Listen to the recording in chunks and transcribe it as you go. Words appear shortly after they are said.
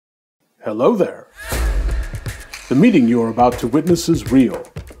Hello there. The meeting you are about to witness is real.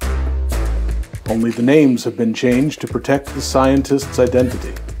 Only the names have been changed to protect the scientist's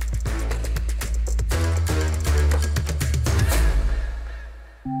identity.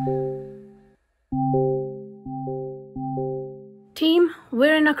 Team,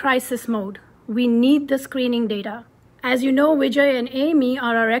 we're in a crisis mode. We need the screening data. As you know, Vijay and Amy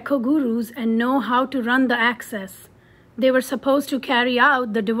are our Echo gurus and know how to run the access. They were supposed to carry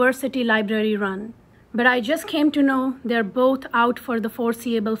out the diversity library run, but I just came to know they're both out for the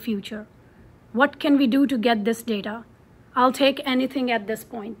foreseeable future. What can we do to get this data? I'll take anything at this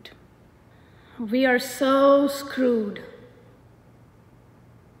point. We are so screwed.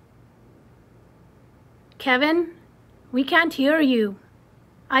 Kevin, we can't hear you.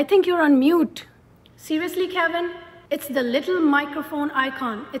 I think you're on mute. Seriously, Kevin? It's the little microphone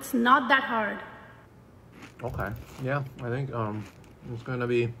icon. It's not that hard. Okay, yeah, I think it's going to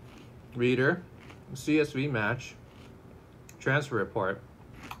be reader, CSV match, transfer report,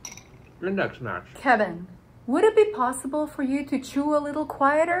 index match. Kevin, would it be possible for you to chew a little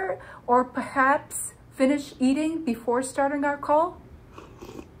quieter or perhaps finish eating before starting our call?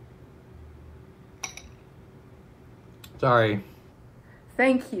 Sorry.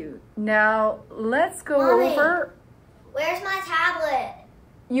 Thank you. Now, let's go Mommy, over... Where's my tablet?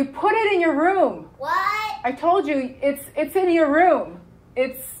 You put it in your room. What? I told you, it's in your room.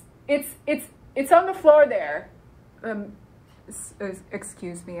 It's on the floor there.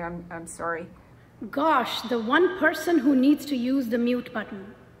 Excuse me, I'm sorry. Gosh, the one person who needs to use the mute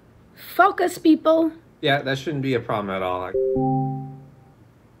button. Focus, people. Yeah, that shouldn't be a problem at all.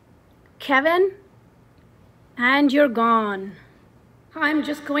 Kevin, and you're gone. I'm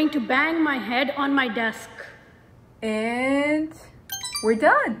just going to bang my head on my desk. And we're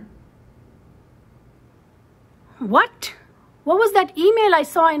done. What? What was that email I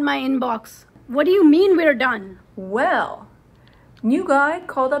saw in my inbox? What do you mean we're done? Well, new guy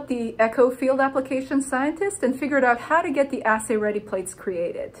called up the Echo field application scientist and figured out how to get the assay ready plates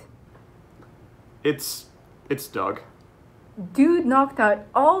created. It's Doug. Dude knocked out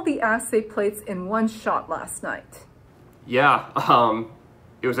all the assay plates in one shot last night. Yeah,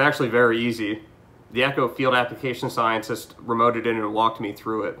 it was actually very easy. The Echo field application scientist remoted in and walked me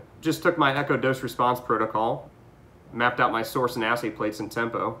through it. Just took my Echo dose response protocol, mapped out my source and assay plates in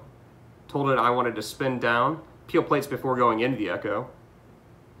tempo, told it I wanted to spin down, peel plates before going into the Echo,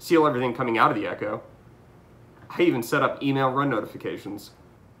 seal everything coming out of the Echo. I even set up email run notifications.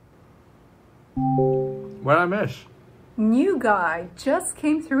 What'd I miss? New guy just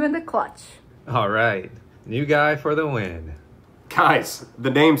came through in the clutch. All right, new guy for the win. Guys, the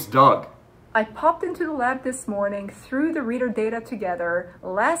name's Doug. I popped into the lab this morning, threw the reader data together,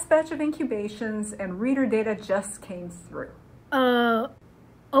 last batch of incubations, and reader data just came through.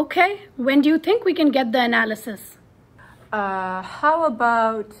 Okay. When do you think we can get the analysis? How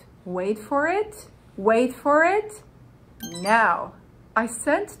about wait for it, now. I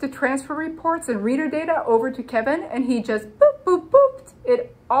sent the transfer reports and reader data over to Kevin, and he just booped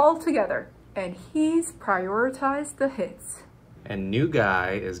it all together. And he's prioritized the hits. And new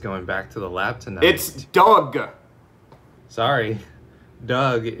guy is going back to the lab tonight. It's Doug! Sorry.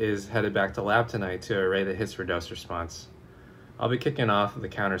 Doug is headed back to lab tonight to array the hits for dose response. I'll be kicking off the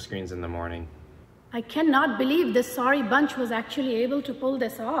counter screens in the morning. I cannot believe this sorry bunch was actually able to pull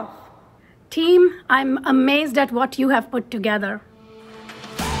this off. Team, I'm amazed at what you have put together.